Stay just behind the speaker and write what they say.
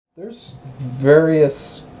There's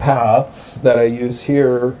various paths that I use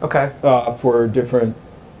here for different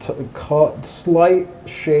slight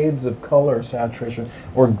shades of color saturation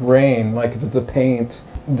or grain. Like if it's a paint,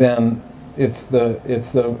 then it's the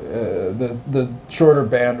shorter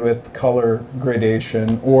bandwidth color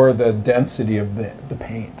gradation or the density of the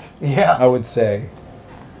paint. Yeah, I would say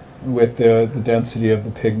with the density of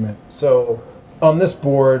the pigment. So on this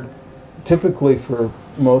board, typically for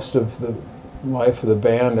most of the life of the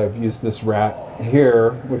band, I've used this rat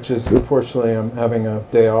here, which is, unfortunately, I'm having a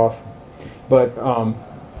day off. But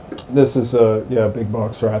this is a big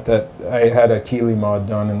box rat that I had a Keeley mod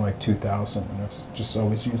done in like 2000, and I've just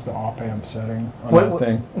always used the op amp setting on that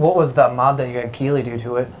thing. What was the mod that you had Keeley do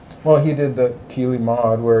to it? Well, he did the Keeley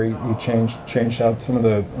mod where he changed out some of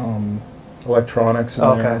the electronics in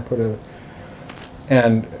there.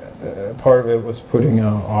 And put part of it was putting an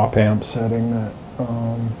op amp setting that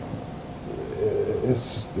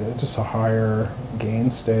it's just a higher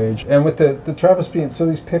gain stage. And with the Travis being, so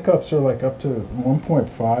these pickups are like up to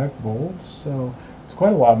 1.5 volts, so it's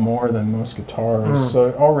quite a lot more than most guitars.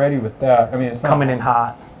 So already with that, I mean, it's not coming in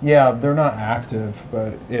hot. Yeah, they're not active,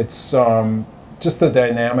 but it's just the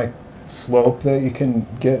dynamic slope that you can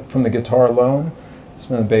get from the guitar alone. It's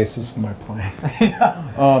been the basis of my playing.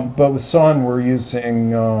 But with Sunn, we're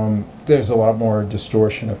using, there's a lot more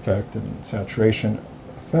distortion effect and saturation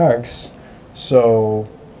effects. So,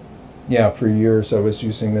 yeah, for years I was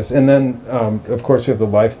using this. And then, of course, we have the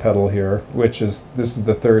life pedal here, which is, this is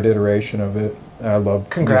the third iteration of it. I love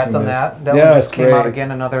Congrats on this. That. That one just came out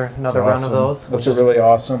again, another run of those. That's a really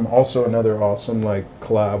awesome, also another awesome like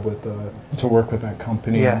collab with to work with that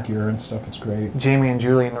company and gear and stuff. It's great. Jamie and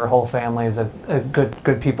Julie and their whole family is a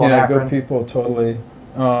good people. Yeah, good people, totally.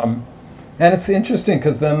 And it's interesting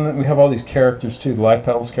because then we have all these characters too. The life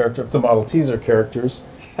pedals characters, the Model Ts are characters.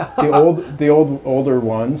 The older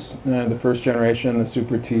ones, the first generation, the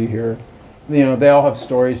Super T here, you know, they all have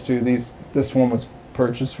stories too. This one was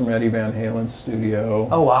purchased from Eddie Van Halen's studio.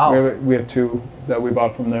 Oh wow! We have two that we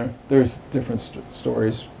bought from there. There's different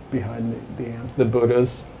stories behind the amps. The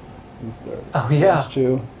Buddhas. Those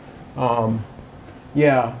two.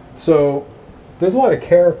 Yeah. So there's a lot of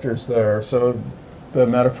characters there. So the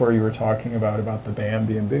metaphor you were talking about the band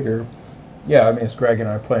being bigger. Yeah, I mean, it's Greg and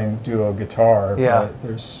I playing duo guitar, but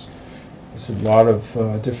there's a lot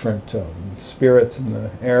of different spirits in the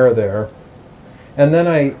air there. And then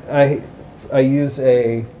I use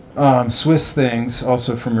a Swiss Things,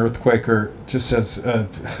 also from Earthquaker, just as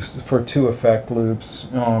for two effect loops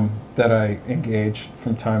that I engage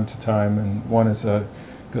from time to time. And one is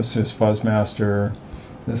goes to his Fuzzmaster,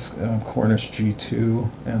 this Cornish G2,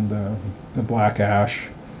 and the Black Ash.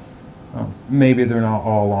 Maybe they're not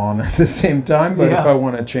all on at the same time, but if I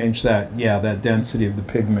want to change that, that density of the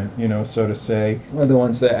pigment, you know, so to say, are the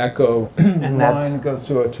ones that echo and line goes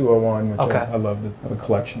to a 201, which I love a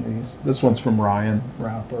collection of these. This one's from Ryan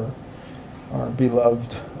Rapper, our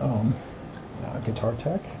beloved guitar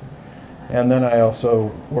tech. And then I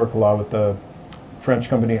also work a lot with the French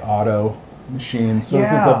company Otto machine. So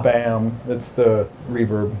this is a BAM. It's the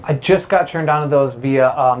reverb. I just got turned on to those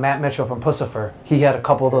via Matt Mitchell from Pussifer. He had a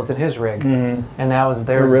couple of those in his rig, and that was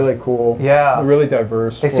They're really cool. Yeah, they're really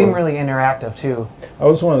diverse. They seem really interactive too. I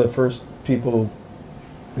was one of the first people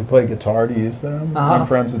who played guitar to use them. I'm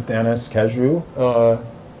friends with Dennis Cajou.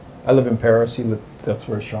 I live in Paris. That's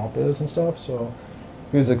where his shop is and stuff. So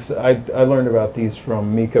he was. I learned about these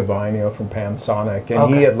from Mika Vainio from Pansonic,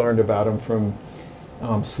 and he had learned about them from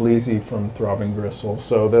Sleazy from Throbbing Gristle.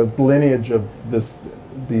 So the lineage of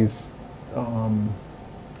these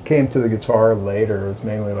came to the guitar later. It was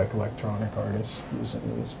mainly like electronic artists using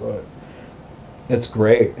these, but it's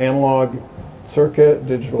great. Analog circuit,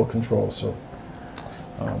 digital control. So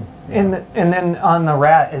and then on the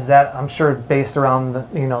Rat, is that, I'm sure, based around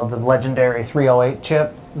the legendary 308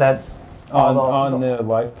 chip that on the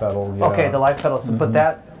life pedal. Yeah. Okay, the life pedal. But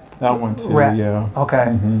that one too. Rat, yeah.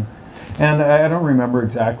 Okay. And I don't remember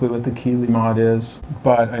exactly what the Keeley mod is,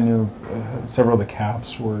 but I knew several of the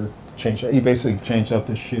caps were changed. He basically changed out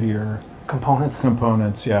the shittier components,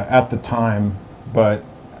 at the time. But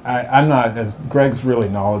I'm not as, Greg's really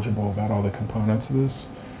knowledgeable about all the components of this,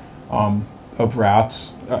 of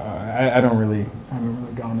Rats. I haven't really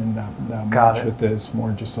gone in that much with this.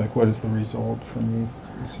 More just like, what is the result for me?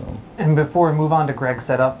 So. And before we move on to Greg's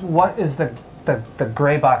setup, what is the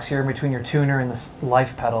gray box here in between your tuner and the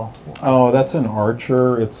life pedal? Oh, that's an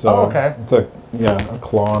Archer. It's it's a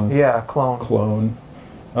clone. Yeah, clone.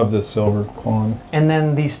 of the silver clone. And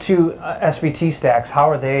then these two SVT stacks, how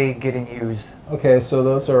are they getting used? Okay, so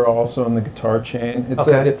those are also in the guitar chain.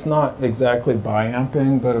 It's not exactly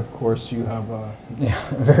biamping, but of course you have a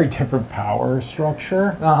very different power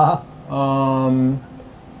structure,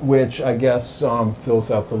 which I guess fills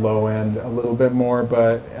out the low end a little bit more,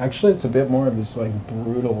 but actually it's a bit more of this like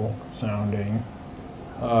brutal sounding.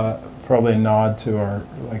 Probably a nod to our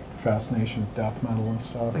like fascination with death metal and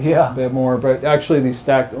stuff. Yeah. A bit more, but actually these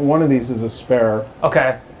stacks, one of these is a spare.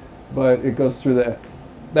 Okay. But it goes through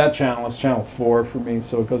that channel is channel 4 for me,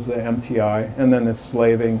 so it goes to the MTI, and then it's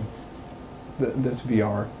slaving this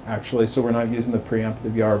VR actually, so we're not using the preamp of the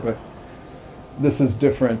VR, but this is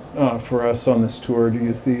different for us on this tour to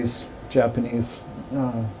use these Japanese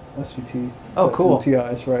SVT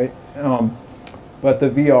MTIs, right? But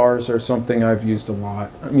the VRs are something I've used a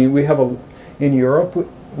lot. I mean, we have in Europe,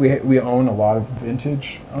 we own a lot of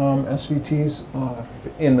vintage SVTs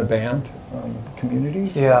in the band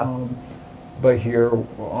community. Yeah. But here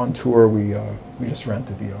on tour, we just rent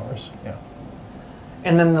the VRs. Yeah.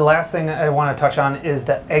 And then the last thing I want to touch on is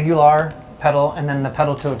the Aguilar pedal, and then the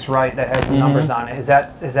pedal to its right that has the numbers on it. Is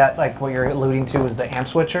that like what you're alluding to? Is the amp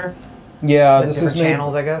switcher? Yeah, this is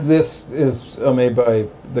channels, I guess. This is made by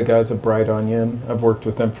the guys at Bright Onion. I've worked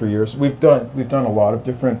with them for years. We've done a lot of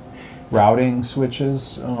different routing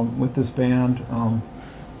switches with this band.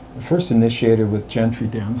 First initiated with Gentry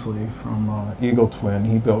Dansley from Eagle Twin.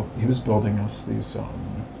 He was building us these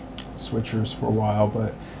switchers for a while,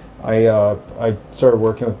 but I started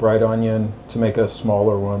working with Bright Onion to make a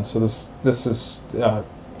smaller one. So this is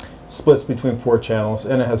splits between 4 channels,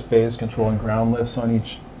 and it has phase control and ground lifts on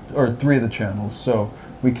each, or 3 of the channels. So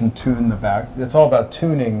we can tune the back. It's all about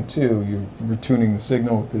tuning too. You're tuning the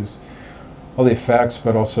signal with all the effects,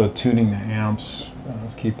 but also tuning the amps,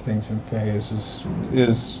 keep things in phase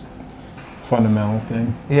is fundamental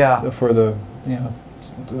thing. Yeah. For the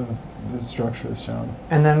structure of the sound.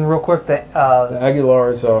 And then real quick, the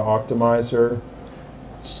Aguilar is an optimizer.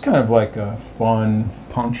 It's just kind of like a fun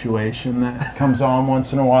punctuation that comes on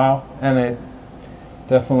once in a while, and it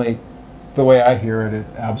definitely, the way I hear it, it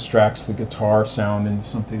abstracts the guitar sound into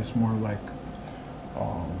something that's more like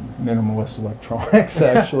minimalist electronics,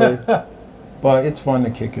 actually. But it's fun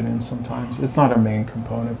to kick it in sometimes. It's not a main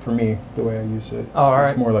component for me, the way I use it.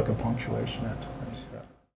 It's more like a punctuation at times.